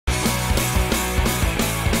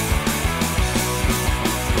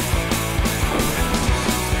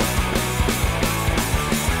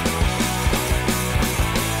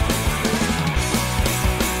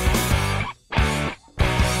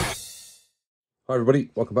Hi everybody,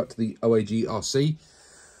 welcome back to the OAG RC.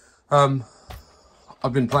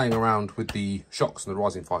 I've been playing around with the shocks and the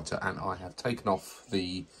Rising Fighter, and I have taken off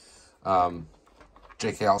the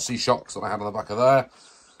JKRC shocks that I had on the back of there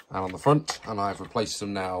and on the front, and I've replaced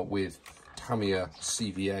them now with Tamiya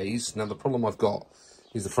CVAs. Now the problem I've got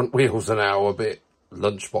is the front wheels are now a bit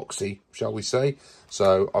lunchboxy, shall we say.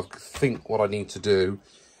 So I think what I need to do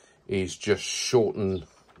is just shorten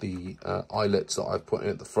the eyelets that I've put in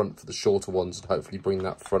at the front for the shorter ones and hopefully bring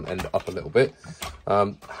that front end up a little bit.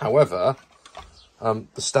 However, the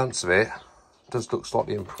stance of it does look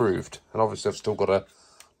slightly improved, and obviously I've still got to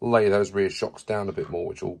lay those rear shocks down a bit more,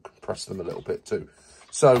 which will compress them a little bit too.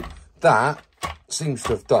 So that seems to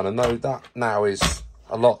have done, and though that now is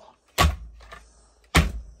a lot,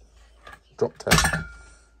 drop test,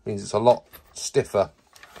 means it's a lot stiffer.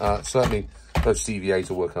 Certainly those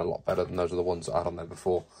CVAs are working a lot better than those are the ones that I had on there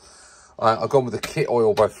before. I've gone with the kit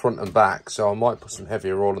oil both front and back, so I might put some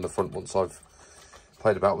heavier oil in the front once I've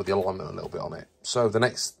played about with the alignment a little bit on it. So the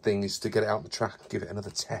next thing is to get it out on the track and give it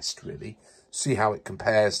another test, really. See how it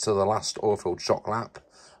compares to the last oil-filled shock lap.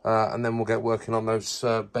 And then we'll get working on those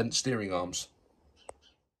bent steering arms.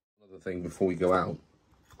 Another thing before we go out,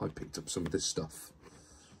 I picked up some of this stuff.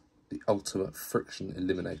 The Ultimate Friction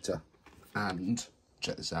Eliminator. And,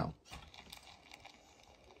 check this out.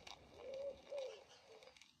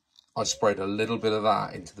 I sprayed a little bit of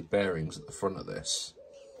that into the bearings at the front of this,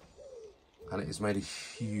 and it has made a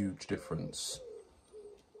huge difference.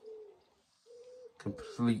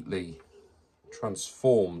 Completely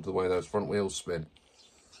transformed the way those front wheels spin.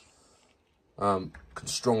 Can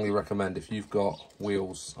strongly recommend if you've got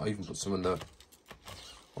wheels. I even put some in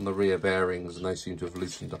on the rear bearings, and they seem to have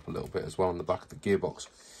loosened up a little bit as well on the back of the gearbox.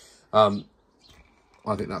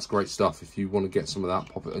 I think that's great stuff. If you want to get some of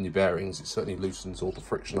that, pop it on your bearings. It certainly loosens all the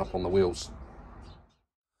friction up on the wheels.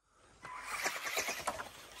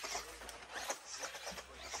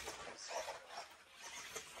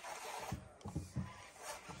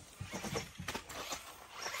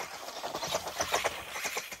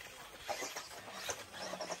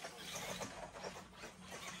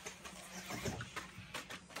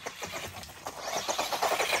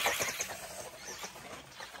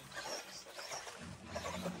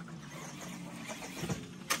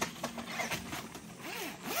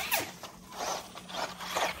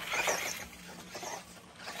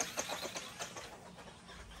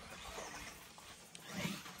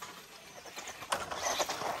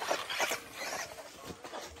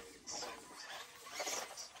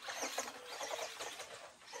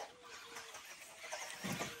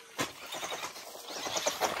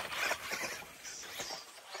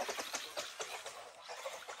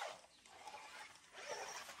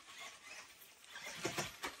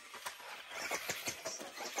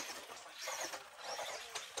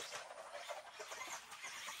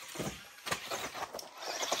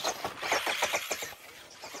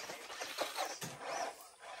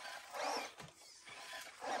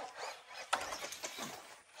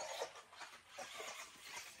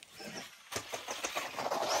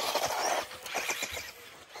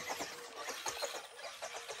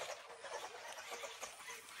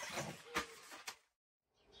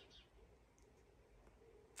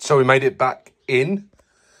 So we made it back in.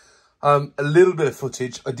 A little bit of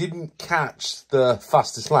footage. I didn't catch the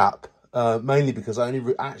fastest lap, mainly because I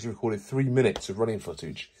only actually recorded 3 minutes of running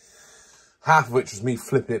footage. Half of which was me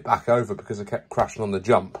flipping it back over because I kept crashing on the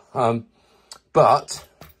jump. But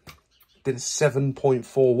did a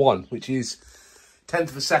 7.41, which is 1/10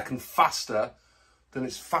 of a second faster than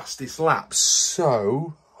its fastest lap.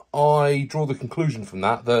 So I draw the conclusion from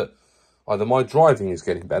that that either my driving is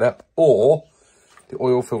getting better, or the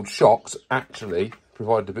oil-filled shocks actually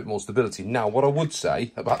provided a bit more stability. Now, what I would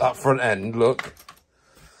say about that front end, look,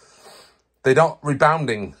 they're not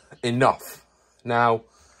rebounding enough. Now,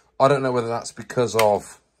 I don't know whether that's because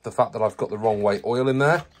of the fact that I've got the wrong weight oil in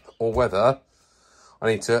there, or whether I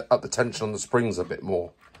need to up the tension on the springs a bit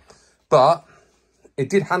more. But it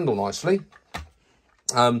did handle nicely.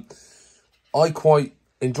 I quite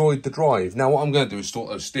enjoyed the drive. Now, what I'm going to do is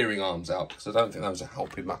sort those steering arms out, because I don't think those are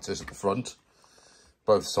helping matters at the front.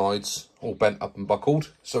 Both sides all bent up and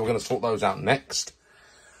buckled, so we're going to sort those out next.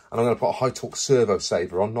 And I'm going to put a high torque servo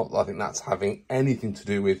saver on. Not that I think that's having anything to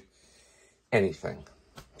do with anything.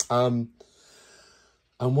 And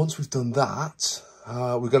once we've done that,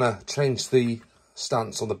 we're going to change the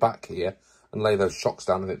stance on the back here and lay those shocks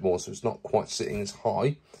down a bit more so it's not quite sitting as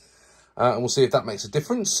high. And we'll see if that makes a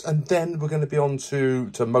difference. And then we're going to be on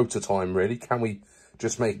to motor time, really. Can we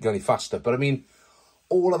just make it go any faster? But I mean,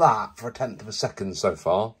 all of that for 1/10 of a second so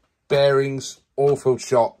far. Bearings, oil-filled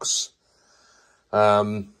shocks,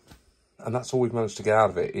 and that's all we've managed to get out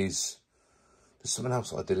of it. Is there's something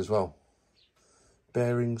else that I did as well.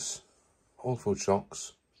 Bearings, oil-filled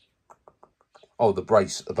shocks. Oh, the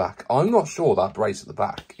brace at the back. I'm not sure that brace at the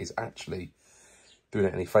back is actually doing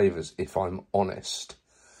it any favours, if I'm honest.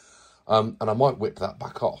 And I might whip that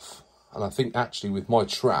back off. And I think actually with my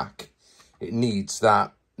track, it needs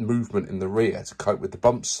that movement in the rear to cope with the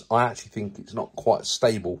bumps. I actually think it's not quite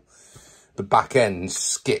stable. The back end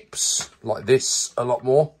skips like this a lot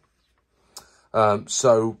more.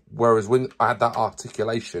 So whereas when I had that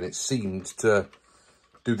articulation, it seemed to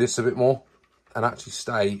do this a bit more and actually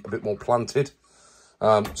stay a bit more planted.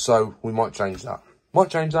 So we might change that. Might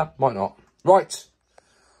change that, might not. Right,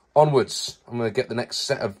 onwards. I'm going to get the next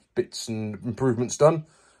set of bits and improvements done,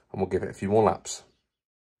 and we'll give it a few more laps.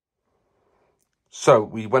 So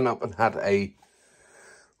we went up and had a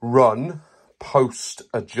run post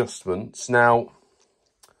adjustments. Now,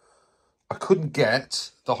 I couldn't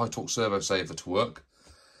get the high torque servo saver to work,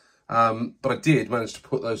 but I did manage to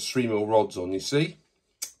put those 3mm rods on, you see.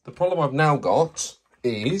 The problem I've now got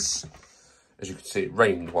is, as you can see, it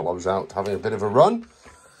rained while I was out having a bit of a run.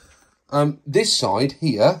 This side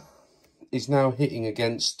here is now hitting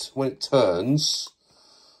against, when it turns,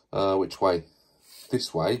 which way?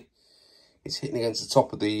 This way. It's hitting against the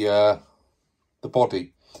top of the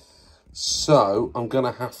body. So I'm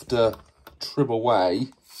going to have to trim away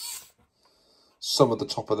some of the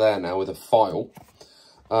top of there now with a file,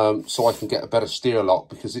 so I can get a better steer lock,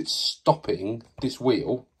 because it's stopping this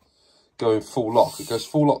wheel going full lock. It goes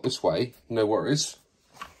full lock this way, no worries.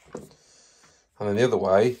 And then the other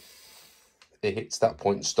way, it hits that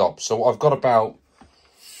point and stops. So I've got about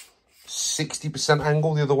 60%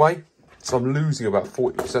 angle the other way. So I'm losing about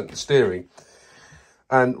 40% of the steering.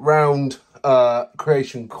 And round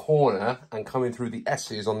Creation Corner and coming through the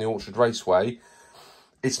S's on the Orchard Raceway,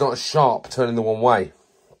 it's not as sharp turning the one way.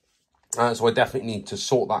 So I definitely need to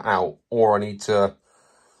sort that out, or I need to,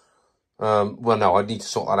 well, no, I need to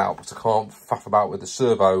sort that out because I can't faff about with the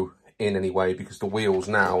servo in any way, because the wheels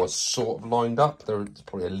now are sort of lined up. There's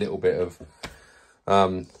probably a little bit of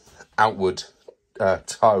outward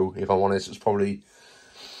toe, if I'm honest. It's probably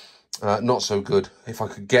not so good. If I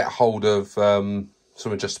could get hold of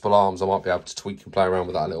some adjustable arms, I might be able to tweak and play around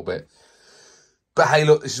with that a little bit. But hey,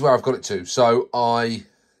 look, this is where I've got it to. So I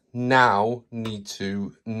now need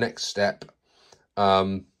to, next step,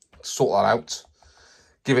 sort that out,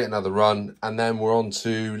 give it another run, and then we're on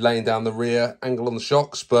to laying down the rear angle on the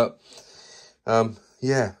shocks. But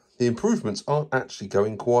yeah, the improvements aren't actually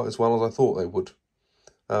going quite as well as I thought they would.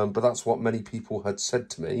 But that's what many people had said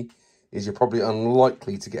to me, is you're probably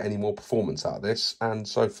unlikely to get any more performance out of this. And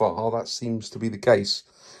so far, that seems to be the case.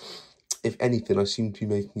 If anything, I seem to be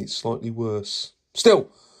making it slightly worse. Still,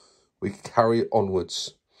 we can carry it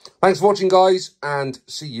onwards. Thanks for watching, guys, and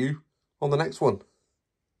see you on the next one.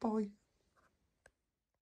 Bye.